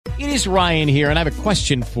It is Ryan here, and I have a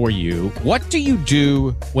question for you. What do you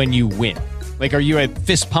do when you win? Like, are you a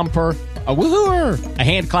fist pumper, a woohooer, a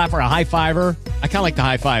hand clapper, a high fiver? I kind of like the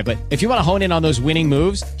high five, but if you want to hone in on those winning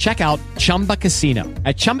moves, check out Chumba Casino.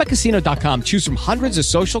 At ChumbaCasino.com, choose from hundreds of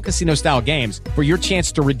social casino-style games for your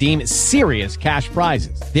chance to redeem serious cash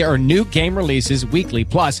prizes. There are new game releases weekly,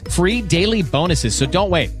 plus free daily bonuses. So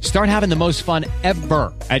don't wait. Start having the most fun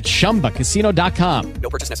ever at ChumbaCasino.com.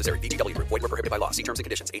 No purchase necessary. VGW Group. Void where prohibited by law. See terms and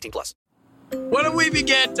conditions. 18+. What if we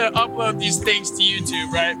began to upload these things to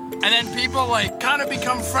YouTube, right? And then people like kind of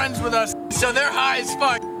become friends with us. So they're high as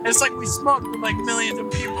fuck. It's like we smoke with like millions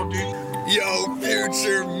of people, dude. Yo,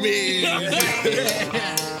 future me.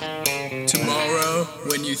 Tomorrow,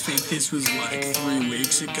 when you think this was like 3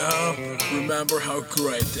 weeks ago, remember how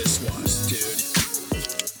great this was, dude.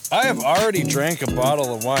 I have already drank a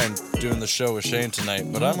bottle of wine doing the show with Shane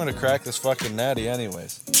tonight, but I'm going to crack this fucking natty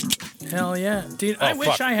anyways. Hell yeah. Dude, I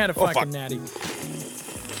wish I had a fucking natty.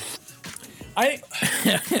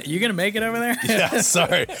 You gonna make it over there? Yeah,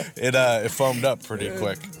 sorry. It foamed up pretty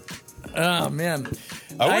quick. Oh, man.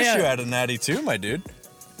 I wish you had a natty too, my dude.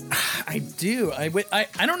 I do. I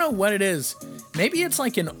don't know what it is. Maybe it's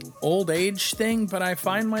like an old age thing, but I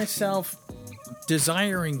find myself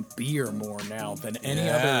desiring beer more now than any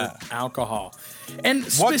other alcohol. And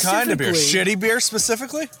what kind of beer? Shitty beer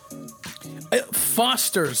specifically?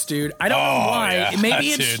 Foster's, dude. I don't know why. Yeah,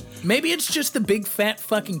 maybe it's just the big fat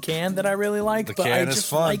fucking can that I really like. The but can I is just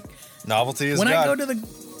fun. like Novelty is when God. I go to the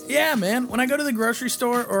when I go to the grocery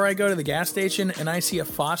store or I go to the gas station and I see a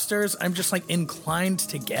Foster's, I'm just like inclined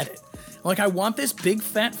to get it. Like I want this big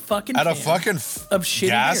fat fucking at can a fucking of shitty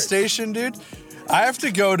gas beer. station, dude. I have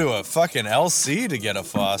to go to a fucking LC to get a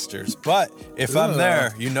Foster's, but if I'm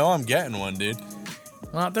there, you know I'm getting one, dude.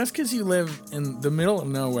 Well, that's because you live in the middle of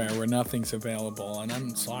nowhere where nothing's available, and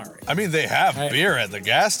I'm sorry. I mean, they have beer at the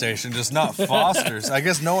gas station, just not Foster's. I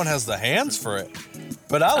guess no one has the hands for it,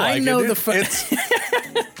 but I like it. It's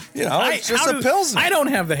it's just a Pilsner. I don't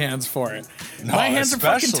have the hands for it. No, my hands are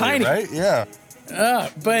fucking tiny, right? Yeah.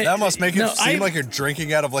 But that must make it seem like you're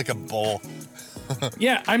drinking out of like a bowl.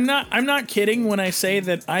 Yeah, I'm not kidding when I say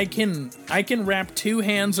that I can wrap two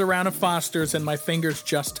hands around a Foster's and my fingers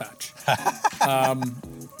just touch,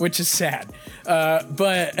 which is sad.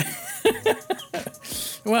 But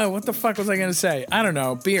well, what the fuck was I gonna say? I don't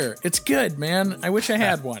know. Beer, it's good, man. I wish I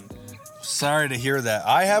had one. Sorry to hear that.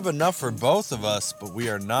 I have enough for both of us, but we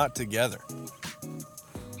are not together.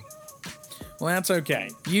 Well, that's okay.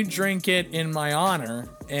 You drink it in my honor,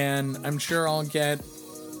 and I'm sure I'll get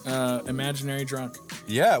imaginary drunk.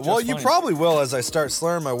 Yeah, well, you probably will as I start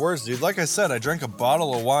slurring my words, dude. Like I said, I drank a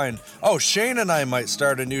bottle of wine. Oh, Shane and I might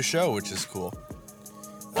start a new show, which is cool.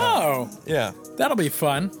 Yeah. That'll be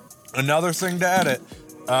fun. Another thing to edit.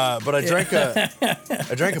 But I drank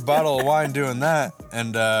a bottle of wine doing that,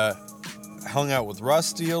 and hung out with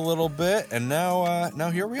Rusty a little bit, and now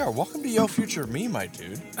here we are. Welcome to Yo Future Me, my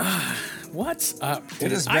dude. What's up, dude?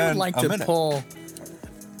 It has been a minute.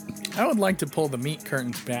 I would like to pull the meat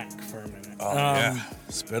curtains back for a minute. Oh, yeah.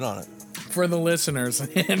 Spit on it. For the listeners.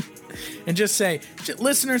 and just say,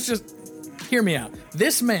 listeners, just hear me out.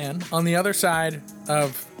 This man on the other side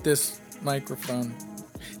of this microphone,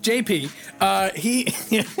 JP,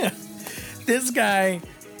 this guy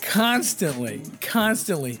constantly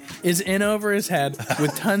is in over his head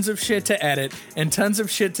with tons of shit to edit and tons of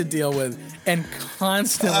shit to deal with and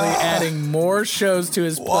constantly adding more shows to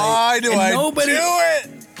his plate. Why do I do it?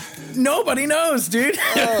 Nobody knows, dude.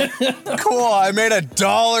 Cool. I made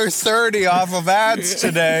 $1.30 off of ads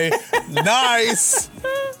today. Nice.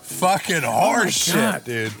 Fucking horse shit,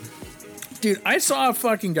 dude. Dude, I saw a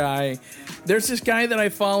fucking guy. There's this guy that I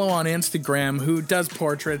follow on Instagram who does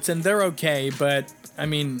portraits, and they're okay, but I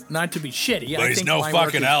mean, not to be shitty. But I he's think no my fucking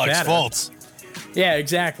work is Alex better. Foltz. Yeah,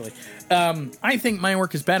 exactly. I think my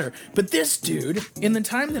work is better. But this dude, in the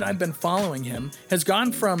time that I've been following him, has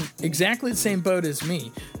gone from exactly the same boat as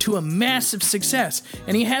me to a massive success.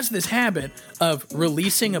 And he has this habit of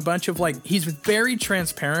releasing a bunch of, like, he's very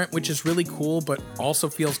transparent, which is really cool, but also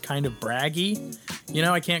feels kind of braggy. You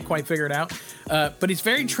know, I can't quite figure it out. But he's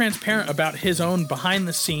very transparent about his own behind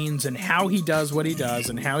the scenes and how he does what he does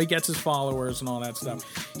and how he gets his followers and all that stuff.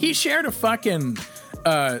 He shared a fucking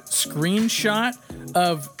screenshot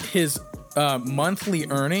of his monthly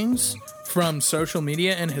earnings from social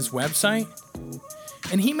media and his website,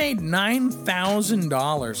 and he made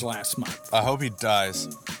 $9,000 last month. I hope he dies.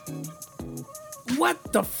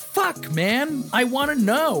 What the fuck, man? I want to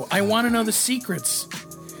know. I want to know the secrets.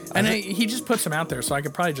 And he just puts them out there, so I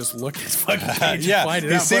could probably just look at his fucking page and find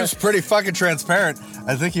it out. He seems pretty fucking transparent.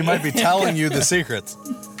 I think he might be telling you the secrets.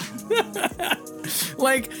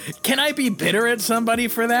 Like, can I be bitter at somebody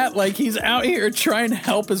for that? Like, he's out here trying to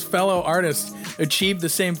help his fellow artists achieve the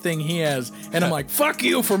same thing he has. And I'm like, fuck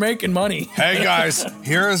you for making money. Hey guys,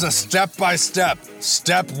 here is a step-by-step.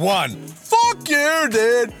 Step 1. Fuck you,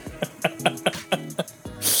 dude.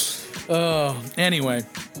 Anyway,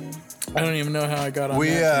 I don't even know how I got on We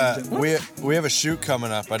that. we have a shoot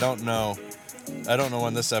coming up. I don't know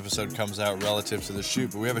when this episode comes out relative to the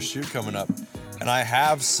shoot, but we have a shoot coming up, and I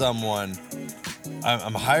have someone.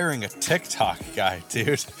 I'm hiring a TikTok guy,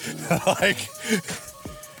 dude. like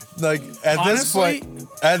at Honestly,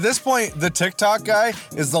 this point, the TikTok guy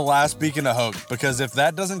is the last beacon of hope, because if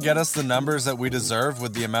that doesn't get us the numbers that we deserve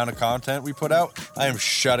with the amount of content we put out, I am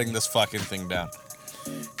shutting this fucking thing down.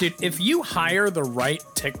 dude, if you hire the right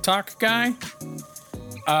TikTok guy,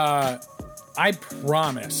 I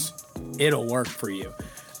promise it'll work for you.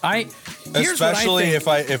 Especially if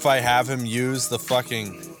I have him use the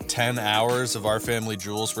fucking 10 hours of Our Family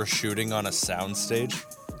Jewels we're shooting on a soundstage.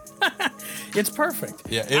 It's perfect.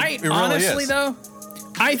 Yeah, it really honestly is. though,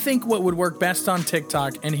 I think what would work best on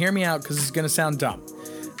TikTok, and hear me out because it's going to sound dumb.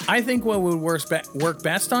 I think what would work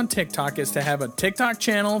best on TikTok is to have a TikTok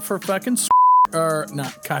channel for fucking or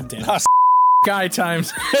not, goddamn, guy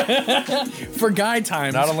times for guy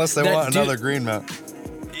times. Not unless they want another green mount.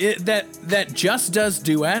 That just does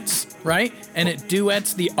duets, right? And it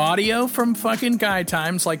duets the audio from fucking Guy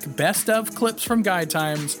Times, like best of clips from Guy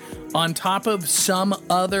Times, on top of some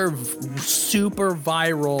other super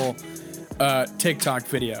viral TikTok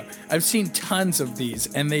video. I've seen tons of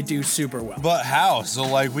these, and they do super well. But how? So,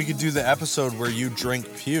 like, we could do the episode where you drink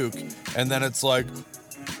puke, and then it's like,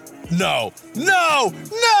 no.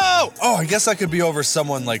 Oh, I guess that could be over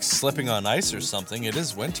someone, like, slipping on ice or something. It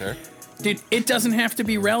is winter. Dude, it doesn't have to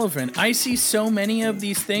be relevant. I see so many of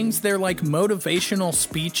these things, they're like motivational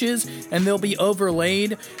speeches, and they'll be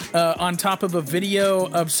overlaid on top of a video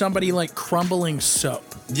of somebody like crumbling soap.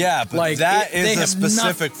 Yeah, but Like, that they is a have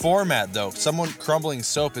specific format, though. Someone crumbling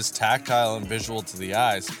soap is tactile and visual to the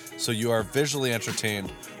eyes, so you are visually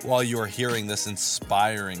entertained while you are hearing this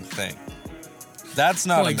inspiring thing. That's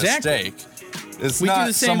not a mistake. It's We do not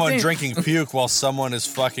the same someone thing. drinking puke while someone is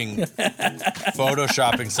fucking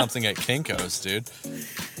photoshopping something at Kinko's, dude.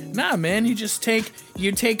 Nah, man, you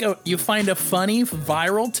find a funny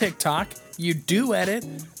viral TikTok, you duet it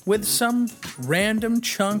with some random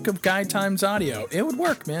chunk of Guy Times audio. It would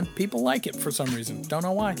work, man. People like it for some reason. Don't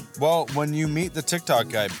know why. Well, when you meet the TikTok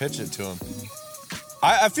guy, pitch it to him.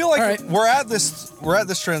 I feel like All right. we're at this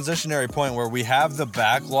transitionary point where we have the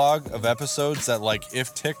backlog of episodes that, like,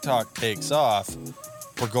 if TikTok takes off,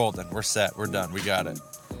 we're golden. We're set. We're done. We got it.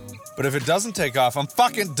 But if it doesn't take off, I'm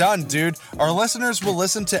fucking done, dude. Our listeners will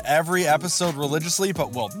listen to every episode religiously,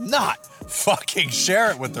 but will not fucking share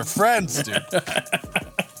it with their friends, dude.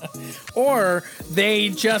 Or they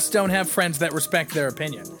just don't have friends that respect their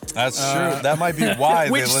opinion. That's true. That might be why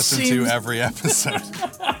they which listen to seems- every episode.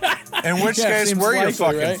 In which Yeah, case, seems we're your likely,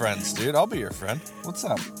 fucking right? friends, dude. I'll be your friend. What's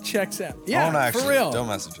up? Checks out. Yeah, Don't actually. for real. Don't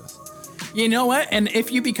message us. You know what? And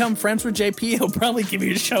if you become friends with JP, he'll probably give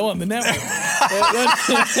you a show on the network.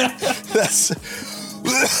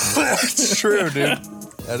 That's true, dude.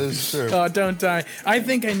 That is true. Oh, don't die. I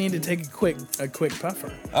think I need to take a quick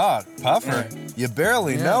puffer. Ah, Puffer. You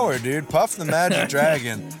barely know her, dude. Puff the Magic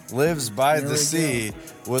Dragon lives by There the we sea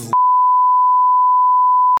with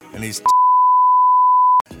and he's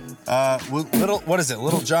little, what is it?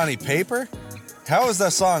 Little Johnny Paper? How is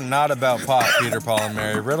that song not about pop, Peter, Paul, and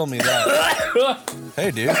Mary? Riddle me that.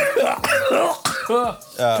 Hey, dude.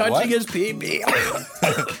 Touching what? his pee-pee.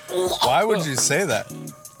 Why would you say that?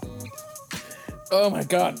 Oh, my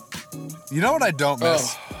God. You know what I don't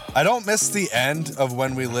miss? I don't miss the end of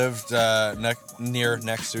when we lived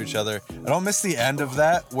next to each other. I don't miss the end of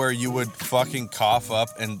that where you would fucking cough up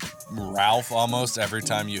and Ralph almost every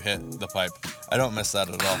time you hit the pipe. I don't miss that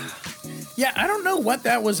at all. Yeah, I don't know what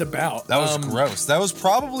that was about. That was gross. That was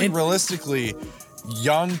probably realistically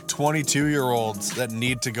young 22-year-olds that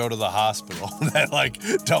need to go to the hospital that like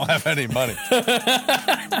don't have any money.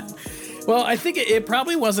 Well, I think it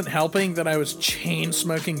probably wasn't helping that I was chain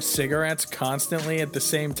smoking cigarettes constantly at the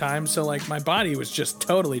same time. So, like, my body was just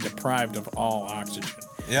totally deprived of all oxygen.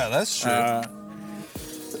 Yeah, that's true.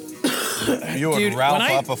 You would Dude, Ralph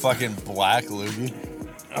when I- up a fucking black loogie.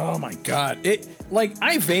 Oh my God. I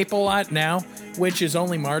vape a lot now, which is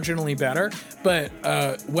only marginally better. But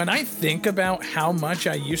when I think about how much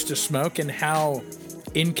I used to smoke and how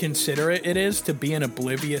inconsiderate it is to be an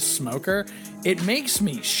oblivious smoker, it makes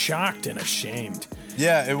me shocked and ashamed.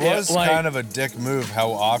 Yeah, it was like- kind of a dick move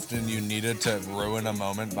how often you needed to ruin a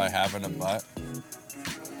moment by having a butt.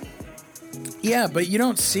 Yeah, but you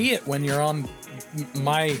don't see it when you're on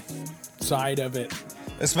my side of it.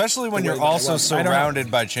 Especially when The way you're that I also was. I don't know.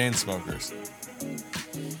 surrounded by chain smokers.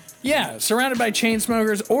 Yeah, surrounded by chain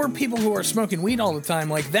smokers or people who are smoking weed all the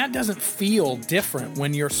time. Like, that doesn't feel different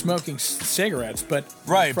when you're smoking cigarettes, but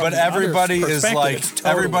Right, from but the other's everybody is perspective, like, it's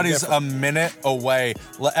totally everybody's different. a minute away.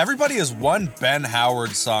 Everybody is one Ben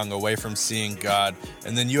Howard song away from seeing God,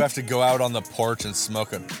 and then you have to go out on the porch and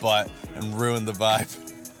smoke a butt and ruin the vibe.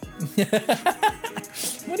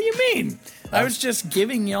 What do you mean? I was just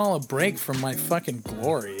giving y'all a break from my fucking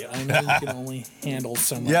glory. I know you can only handle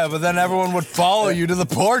so much. Yeah, but then everyone would follow you to the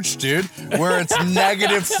porch, dude, where it's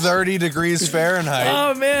negative 30 degrees Fahrenheit.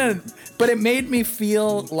 Oh, man. But it made me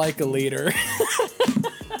feel like a leader.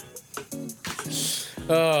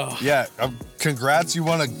 Yeah, congrats, you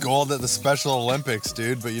won a gold at the Special Olympics,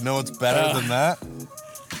 dude, but you know what's better than that?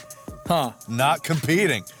 Huh. Not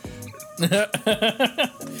competing.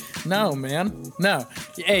 No, man. No.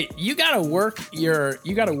 Hey, you gotta work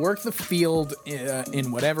the field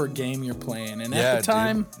in whatever game you're playing. And Yeah, at the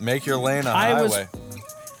time, dude, make your lane a I was- highway.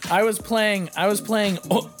 I was playing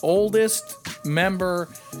oldest member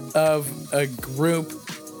of a group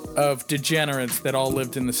of degenerates that all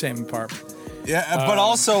lived in the same apartment. Yeah, but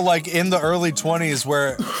also like in the early 20s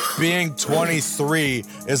where being 23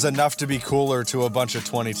 is enough to be cooler to a bunch of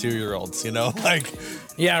 22-year-olds, you know? Like,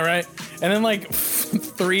 Yeah, right. And then like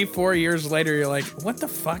 3-4 years later, you're like, what the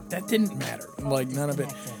fuck? That didn't matter. Like, none of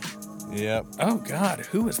it. yep. Oh God,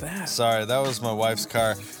 who was that? Sorry, that was my wife's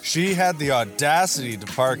car. She had the audacity to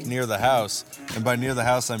park near the house. And by near the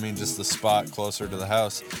house, I mean just the spot closer to the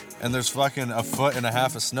house. And there's fucking 1.5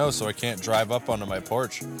 feet of snow, so I can't drive up onto my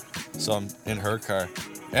porch. So I'm in her car.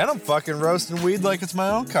 And I'm fucking roasting weed like it's my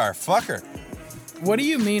own car. Fuck her. What do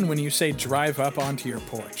you mean when you say drive up onto your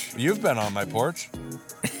porch? You've been on my porch.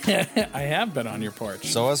 I have been on your porch.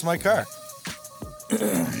 So has my car.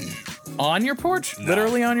 On your porch?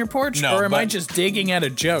 Literally on your porch? No, or am I but- just digging at a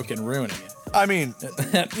joke and ruining it? I mean,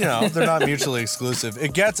 you know, they're not mutually exclusive.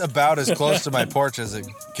 It gets about as close to my porch as it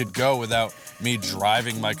could go without me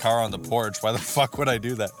driving my car on the porch. Why the fuck would I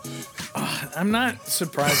do that? I'm not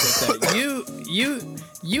surprised at that.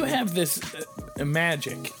 You have this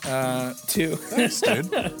magic to Thanks,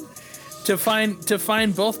 dude. to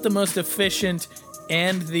find both the most efficient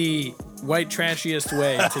and the white trashiest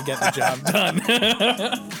way to get the job done.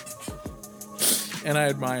 And I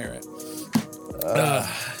admire it.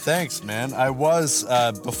 Thanks, man. I was,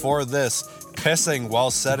 before this, pissing while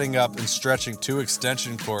setting up and stretching 2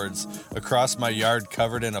 extension cords across my yard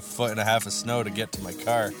covered in 1.5 feet of snow to get to my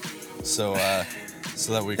car. So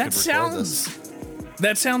that we could record this.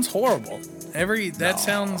 That sounds horrible. That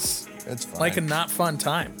sounds It's fine. like a not fun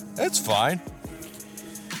time. It's fine.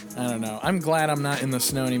 I don't know. I'm glad I'm not in the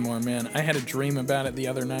snow anymore, man. I had a dream about it the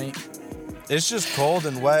other night. It's just cold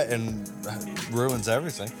and wet and ruins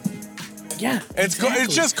everything. Yeah, It's exactly.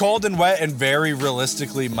 it's just cold and wet and very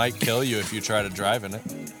realistically might kill you if you try to drive in it.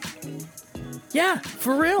 Yeah,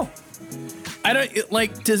 for real. I don't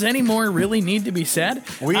like. Does any more really need to be said?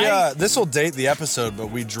 We this will date the episode, but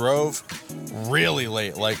we drove really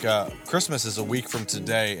late. Like Christmas is a week from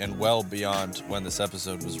today, and well beyond when this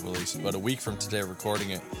episode was released. But a week from today, recording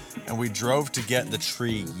it, and we drove to get the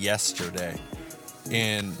tree yesterday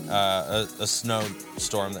in a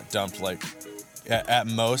snowstorm that dumped like at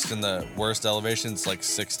most in the worst elevations like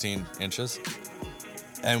 16 inches.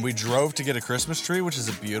 And we drove to get a Christmas tree, which is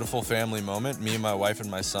a beautiful family moment, me and my wife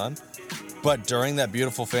and my son. But during that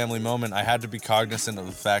beautiful family moment, I had to be cognizant of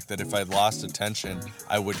the fact that if I lost attention,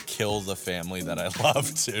 I would kill the family that I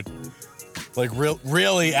loved, dude. Like,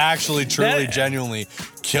 really, actually, truly, genuinely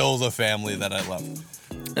kill the family that I love.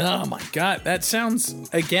 Oh my God, that sounds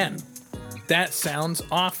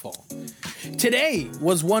awful. Today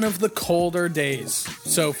was one of the colder days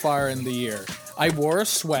so far in the year. I wore a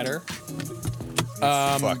sweater.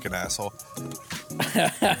 Fucking asshole.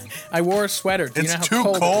 I wore a sweater. Do you It's know how too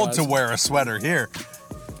cold cold it to was? wear a sweater here.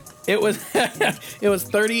 It was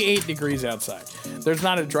 38 degrees outside. There's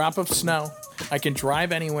not a drop of snow. I can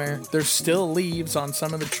drive anywhere. There's still leaves on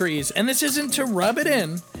some of the trees. And this isn't to rub it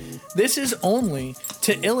in. This is only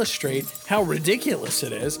to illustrate how ridiculous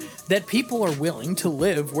it is that people are willing to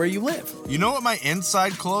live where you live. You know what my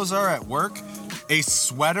inside clothes are at work? A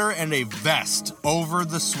sweater and a vest over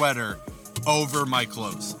the sweater over my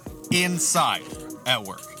clothes. Inside at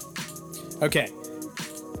work. Okay.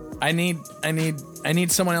 I need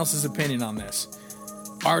someone else's opinion on this.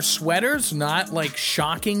 Are sweaters not like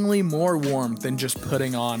shockingly more warm than just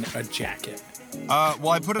putting on a jacket? Well,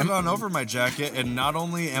 I put it on over my jacket, and not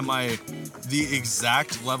only am I the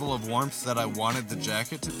exact level of warmth that I wanted the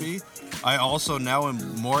jacket to be, I also now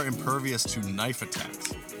am more impervious to knife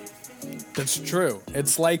attacks. That's true.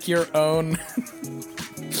 It's like your own.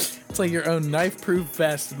 It's like your own knife-proof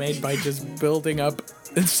vest made by just building up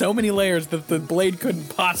in so many layers that the blade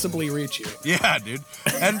couldn't possibly reach you. Yeah, dude.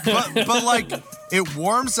 And but like it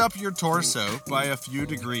warms up your torso by a few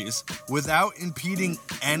degrees without impeding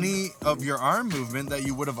any of your arm movement that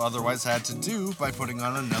you would have otherwise had to do by putting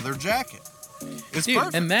on another jacket. It's Dude,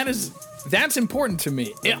 perfect. and that's important to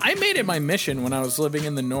me. I made it my mission when I was living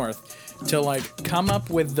in the north to like come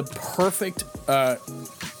up with the perfect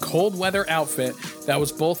cold weather outfit that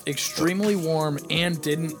was both extremely warm and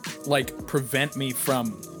didn't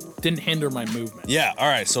hinder my movement. Yeah, all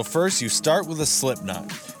right. So first you start with a slip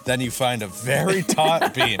knot. Then you find a very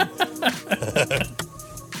taut beam.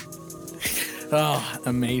 Oh,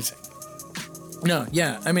 amazing. No,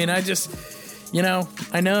 yeah. I mean, I just,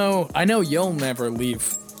 I know you'll never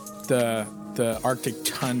leave the Arctic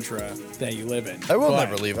tundra that you live in. I will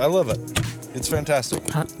never leave. I love it. It's fantastic.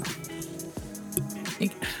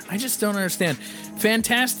 I just don't understand.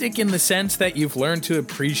 Fantastic in the sense that you've learned to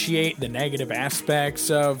appreciate the negative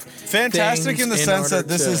aspects of Fantastic in the sense that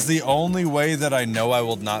this is the only way that I know I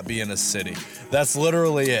will not be in a city. That's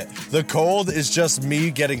literally it. The cold is just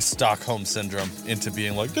me getting Stockholm Syndrome into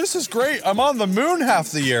being like, this is great. I'm on the moon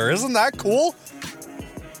half the year. Isn't that cool?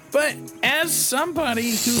 But as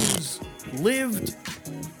somebody who's lived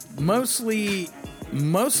most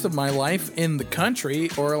of my life in the country,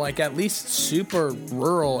 or like at least super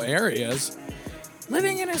rural areas,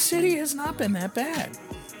 living in a city has not been that bad.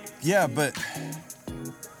 Yeah, but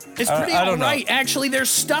It's pretty I don't know. alright. Actually, there's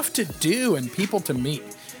stuff to do and people to meet.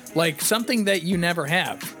 Like something that you never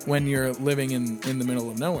have when you're living in the middle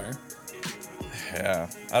of nowhere. yeah,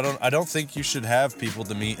 I don't think you should have people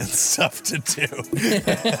to meet and stuff to do.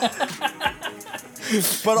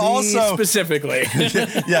 But Me also, specifically.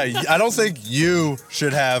 yeah, I don't think you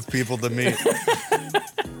should have people to meet.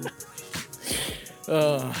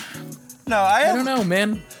 No, I don't know,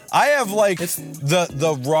 man. I have like It's-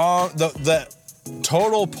 the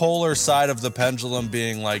total polar side of the pendulum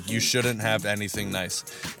being like you shouldn't have anything nice.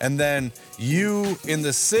 And then you in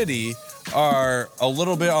the city are a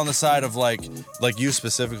little bit on the side of like you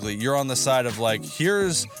specifically, you're on the side of like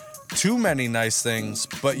here's too many nice things,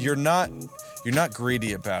 but you're not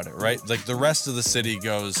greedy about it, right? Like the rest of the city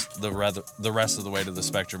goes the rest of the way to the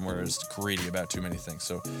spectrum where it's greedy about too many things.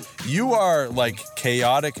 So you are like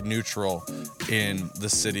chaotic neutral in the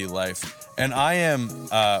city life. And I am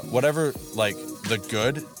whatever like the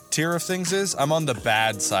good tier of things is, I'm on the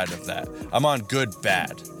bad side of that. I'm on good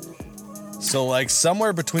bad. So like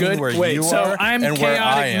somewhere between Good. where Wait, you so are I'm and where I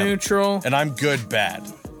chaotic am. neutral. And I'm good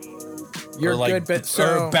bad. You're Or like, good, but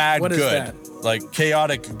so or bad what is good. that? Like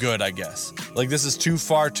chaotic good, I guess. Like this is too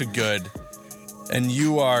far to good, and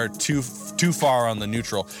you are too far on the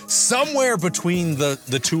neutral. Somewhere between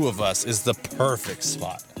the two of us is the perfect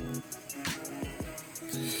spot.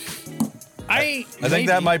 I think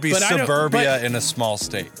that might be suburbia in a small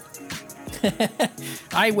state.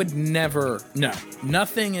 I would never. No,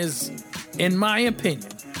 nothing is, in my opinion,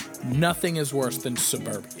 nothing is worse than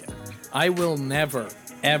suburbia. I will never,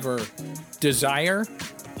 ever desire,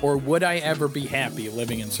 or would I ever be happy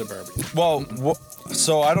living in suburbia? Well,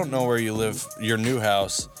 so I don't know where you live, your new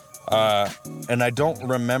house, and I don't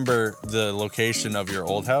remember the location of your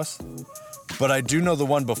old house, but I do know the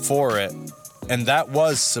one before it, and that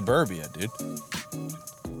was suburbia, dude.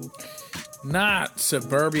 Not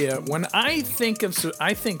suburbia. When I think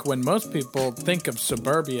when most people think of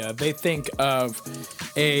suburbia, they think of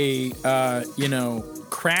a,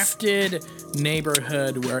 crafted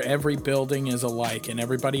neighborhood where every building is alike and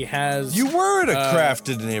everybody has... You were in a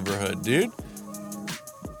crafted neighborhood, dude.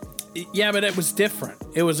 Yeah, but it was different.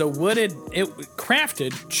 It was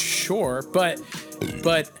crafted, sure, but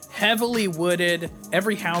heavily wooded.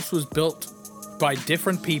 Every house was built by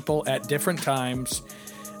different people at different times.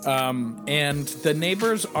 And the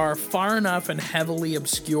neighbors are far enough and heavily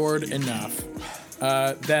obscured enough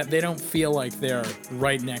that they don't feel like they're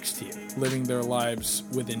right next to you, living their lives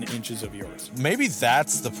within inches of yours. Maybe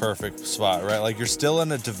that's the perfect spot, right? Like you're still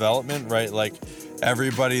in a development, right? Like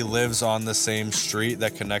everybody lives on the same street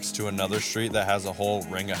that connects to another street that has a whole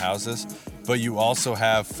ring of houses, but you also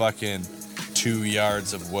have fucking 2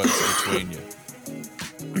 yards of woods between you.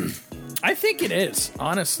 I think it is,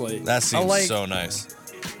 honestly. That seems so nice.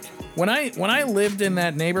 When I lived in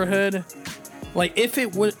that neighborhood, like if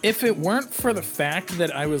it weren't for the fact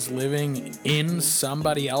that I was living in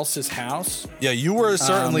somebody else's house. Yeah, you were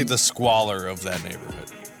certainly the squalor of that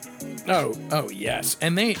neighborhood. Oh yes,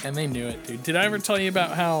 and they knew it, dude. Did I ever tell you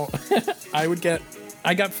about how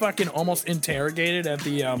I got fucking almost interrogated at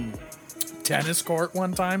the tennis court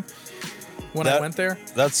one time when I went there.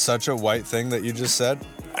 That's such a white thing that you just said.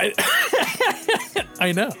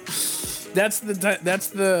 I know. That's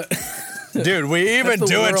the Dude, we even the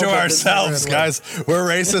do it world to of the ourselves, red one. guys. We're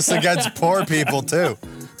racist against poor people, too.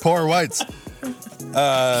 Poor whites.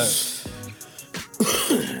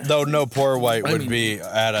 Though no poor white would be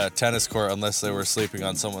at a tennis court unless they were sleeping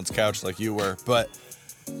on someone's couch like you were. But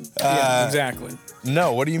yeah, exactly.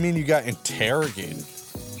 no, what do you mean you got interrogated?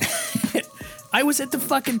 I was at the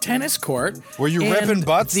fucking tennis court. Were you and ripping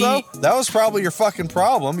butts, though? That was probably your fucking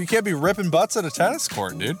problem. You can't be ripping butts at a tennis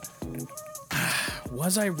court, dude.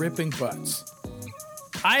 Was I ripping butts?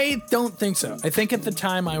 I don't think so. I think at the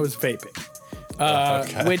time I was vaping,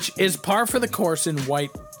 Okay. which is par for the course in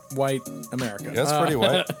white America. That's pretty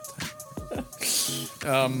white.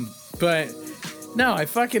 But no, I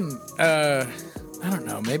fucking I don't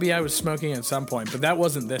know. Maybe I was smoking at some point, but that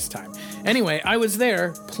wasn't this time. Anyway, I was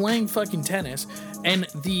there playing fucking tennis, and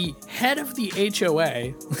the head of the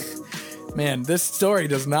HOA. Man, this story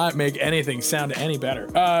does not make anything sound any better.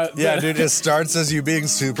 Yeah, dude, it starts as you being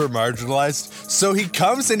super marginalized. So he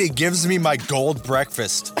comes and he gives me my gold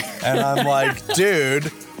breakfast. And I'm like, dude,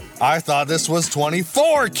 I thought this was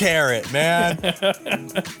 24 karat, man.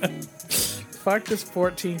 Fuck this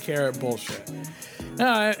 14 karat bullshit.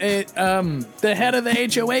 No, the head of the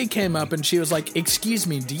HOA came up and she was like, "Excuse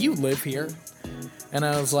me, do you live here?" And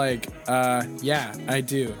I was like, yeah, I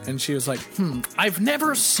do. And she was like, I've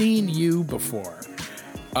never seen you before.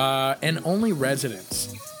 And only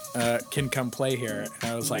residents can come play here.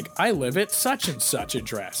 And I was like, I live at such and such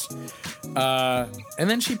address. And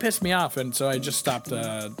then she pissed me off, and so I just stopped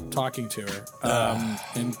talking to her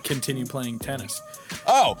and continued playing tennis.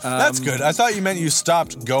 Oh, that's good. I thought you meant you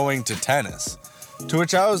stopped going to tennis. To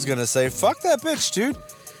which I was going to say, fuck that bitch, dude.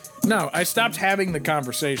 No, I stopped having the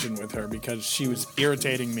conversation with her because she was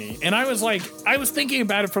irritating me. And I was thinking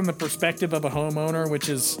about it from the perspective of a homeowner, which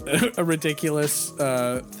is a ridiculous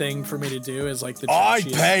thing for me to do. Is like the I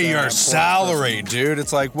trashiest, pay your salary, person. dude.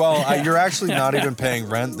 It's like, well, you're actually not even paying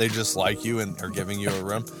rent. They just like you and are giving you a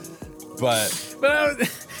room. But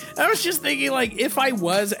I was just thinking, like, if I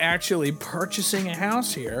was actually purchasing a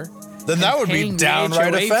house here, then that would be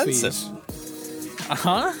downright offensive.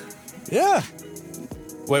 Huh? Yeah.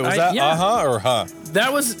 Wait, was that yeah. uh-huh or huh?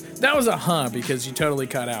 That was a huh because you totally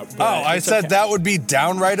cut out. Oh, I said okay. that would be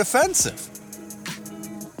downright offensive.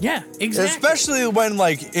 Yeah, exactly. Especially when,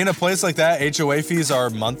 like, in a place like that, HOA fees are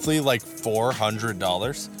monthly, like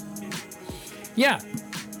 $400. Yeah.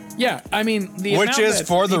 Yeah, I mean, the Which amount is, that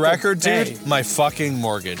for the people record, pay- dude, my fucking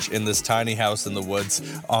mortgage in this tiny house in the woods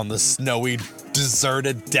on the snowy,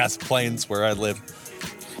 deserted death plains where I live.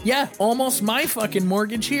 Yeah, almost my fucking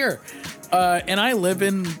mortgage here. And I live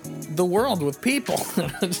in the world with people.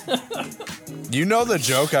 You know the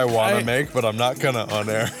joke I want to make, but I'm not going to on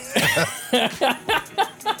air.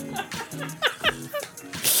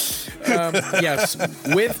 Yes,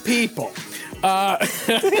 with people.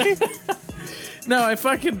 No, I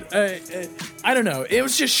fucking, I don't know. It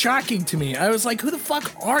was just shocking to me. I was like, who the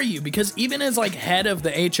fuck are you? Because even as like head of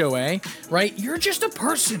the HOA, right, you're just a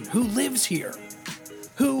person who lives here.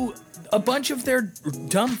 Who a bunch of their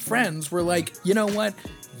dumb friends were like, you know what?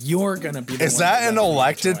 You're going to be the Is one that to an run the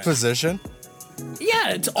elected HOA. position? Yeah,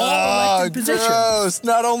 it's all elected positions. Gross.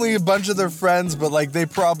 Not only a bunch of their friends, but like they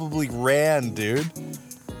probably ran, dude.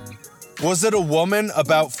 Was it a woman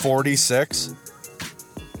about 46?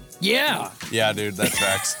 Yeah. Yeah, dude, that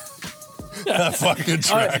tracks. That fucking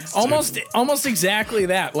tracks. Dude. Almost exactly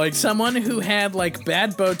that. Like someone who had like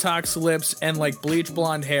bad Botox lips and like bleach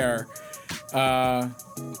blonde hair. Yeah,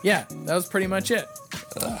 that was pretty much it.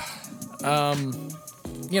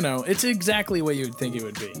 You know, it's exactly what you would think it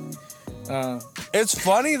would be. It's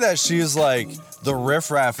funny that she's like, the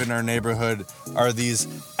riffraff in our neighborhood are these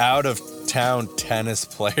out-of-town tennis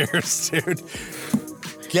players, dude.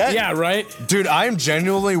 Yeah, right? Dude, I'm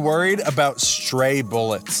genuinely worried about stray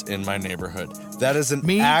bullets in my neighborhood. That is an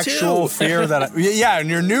Me actual too. fear that yeah, in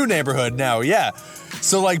your new neighborhood now, yeah.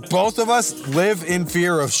 So like both of us live in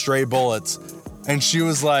fear of stray bullets. And she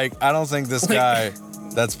was like, I don't think this guy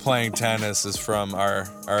that's playing tennis is from our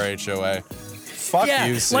HOA. Fuck Yeah,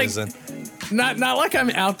 you, like- Susan. Not like I'm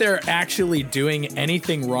out there actually doing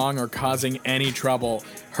anything wrong or causing any trouble.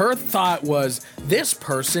 Her thought was, this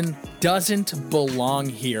person doesn't belong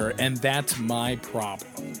here, and that's my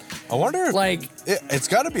problem. I wonder if Like, it's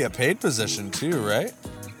got to be a paid position too, right?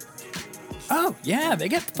 oh, yeah, they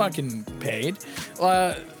get fucking paid.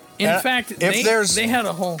 In And fact, if they had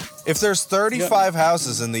a whole... If there's 35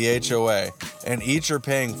 houses in the HOA and each are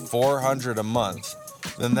paying $400 a month,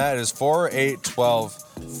 then that is 4, 8, 12,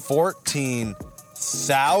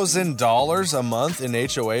 $14,000 a month in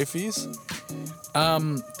HOA fees.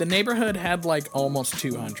 The neighborhood had like almost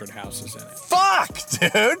 200 houses in it. Fuck,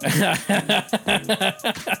 dude.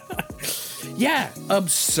 Yeah,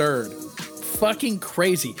 absurd. Fucking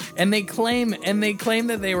crazy. And they claim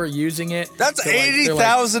that they were using it. That's to, like,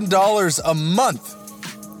 $80,000 a month.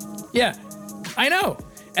 yeah, I know.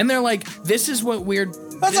 And they're like, this is what we're...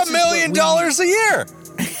 That's $1 million a year.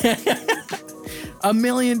 $1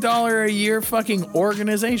 million a year fucking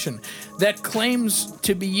organization that claims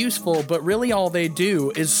to be useful, but really all they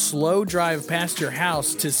do is slow drive past your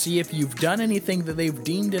house to see if you've done anything that they've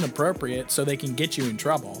deemed inappropriate so they can get you in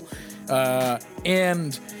trouble.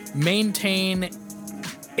 And maintain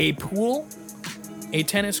a pool, a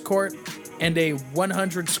tennis court, and a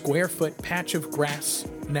 100 square foot patch of grass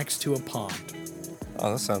next to a pond.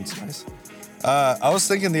 Oh, that sounds nice. I was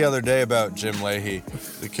thinking the other day about Jim Leahy,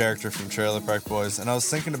 the character from Trailer Park Boys, and I was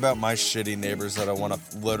thinking about my shitty neighbors that I want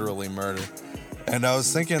to literally murder. And I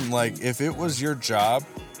was thinking, like, if it was your job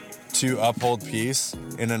to uphold peace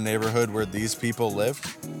in a neighborhood where these people lived,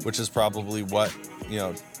 which is probably what, you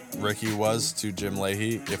know, Ricky was to Jim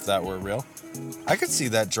Leahy, if that were real, I could see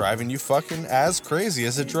that driving you fucking as crazy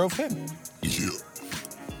as it drove him. Yeah.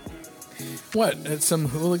 What? Some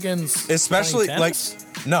hooligans? Especially, playing like,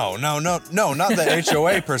 tennis? no, not the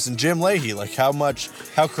HOA person, Jim Leahy, like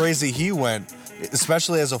how crazy he went,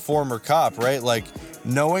 especially as a former cop, right? Like,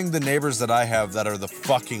 knowing the neighbors that I have that are the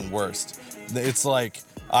fucking worst. It's like,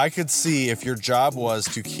 I could see if your job was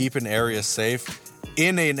to keep an area safe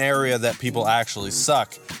in an area that people actually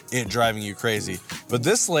suck, it driving you crazy. But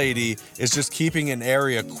this lady is just keeping an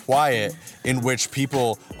area quiet in which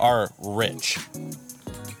people are rich.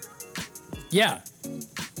 Yeah.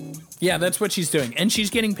 Yeah, that's what she's doing. And she's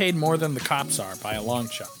getting paid more than the cops are by a long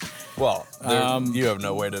shot. Well, you have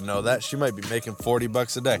no way to know that. She might be making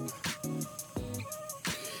 $40 a day.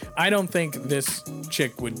 I don't think this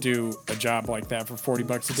chick would do a job like that for $40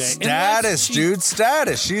 a day. Status, dude,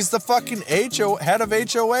 status. She's the fucking head of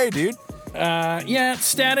HOA, dude. Yeah,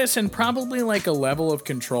 status and probably like a level of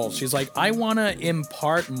control. She's like, I want to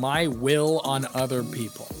impart my will on other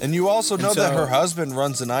people. And you also know so, that her husband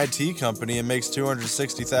runs an IT company and makes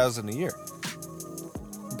 $260,000 a year.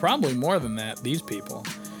 Probably more than that, these people.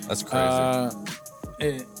 That's crazy.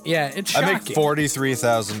 Yeah, it's shocking. I make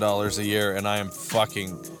 $43,000 a year, and I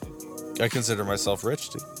consider myself rich,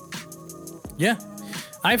 dude. Yeah.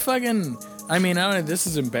 I don't know, this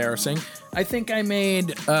is embarrassing. I think I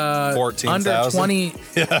made 14,000 under 20.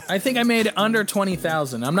 Yeah. I think I made under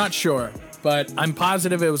 20,000. I'm not sure, but I'm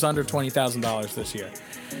positive it was under $20,000 this year.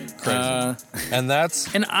 Crazy.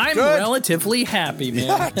 And I'm good. Relatively happy,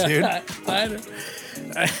 man. Yeah, dude.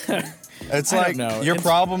 It's like your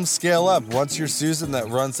problems scale up. Once you're Susan that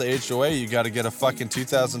runs the HOA, you got to get a fucking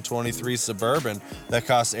 2023 Suburban that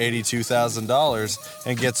costs $82,000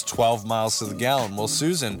 and gets 12 miles to the gallon. Well,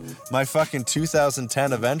 Susan, my fucking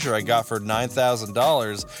 2010 Avenger I got for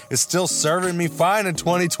 $9,000 is still serving me fine in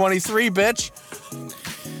 2023, bitch.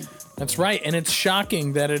 That's right, and it's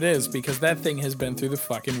shocking that it is because that thing has been through the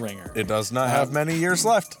fucking ringer. It does not have many years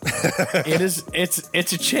left.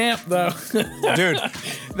 It's a champ though. Dude,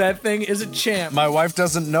 that thing is a champ. My wife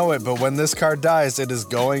doesn't know it, but when this car dies, it is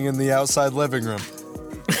going in the outside living room.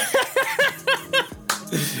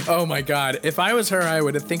 Oh my god. If I was her, I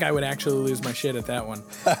would think I would actually lose my shit at that one.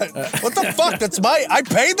 What the fuck? I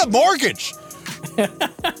paid the mortgage.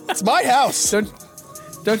 It's my house.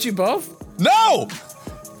 Don't you both? No!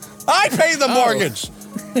 I pay the mortgage.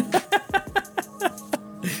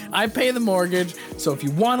 I pay the mortgage, so if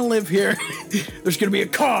you want to live here, there's going to be a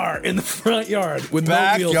car in the front yard with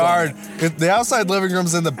no wheels on it. The outside living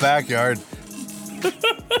room's in the backyard.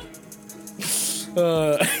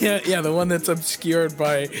 Yeah, the one that's obscured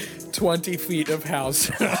by 20 feet of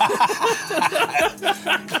house.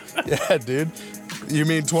 Yeah, dude. You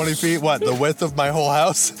mean 20 feet? What, the width of my whole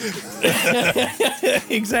house?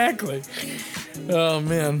 Exactly. Oh,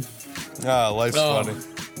 man. Life's funny.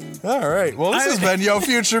 All right. Well, this has been Yo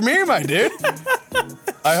Future Me, my dude.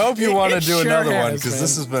 I hope you want to do another one because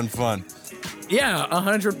this has been fun. Yeah,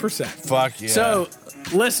 100%. Fuck yeah. So,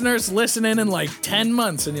 listeners, listen in like 10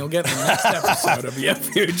 months and you'll get the next episode of Yo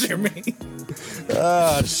Future Me.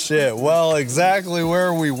 Oh, shit. Well, exactly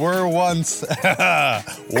where we were once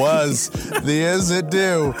was the Is It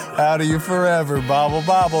Do. How do you forever? Bobble,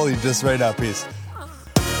 bobble. You just right up. Peace.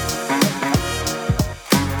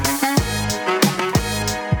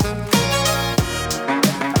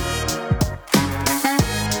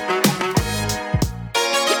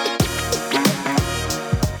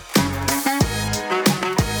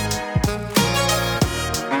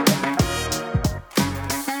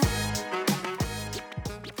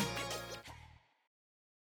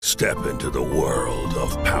 Step into the world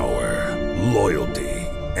of power, loyalty,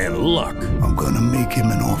 and luck. I'm gonna make him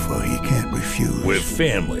an offer he can't refuse. With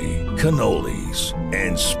family, cannolis,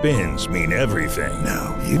 and spins mean everything.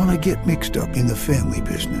 Now, you wanna get mixed up in the family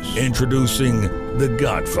business. Introducing The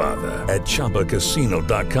Godfather at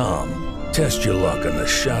ChumbaCasino.com. Test your luck in the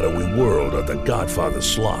shadowy world of The Godfather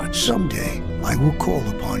slot. Someday, I will call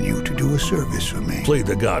upon you to do a service for me. Play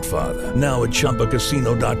The Godfather, now at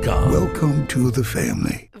ChumbaCasino.com. Welcome to the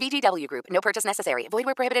family. VGW Group. No purchase necessary. Void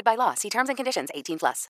where prohibited by law. See terms and conditions. 18+.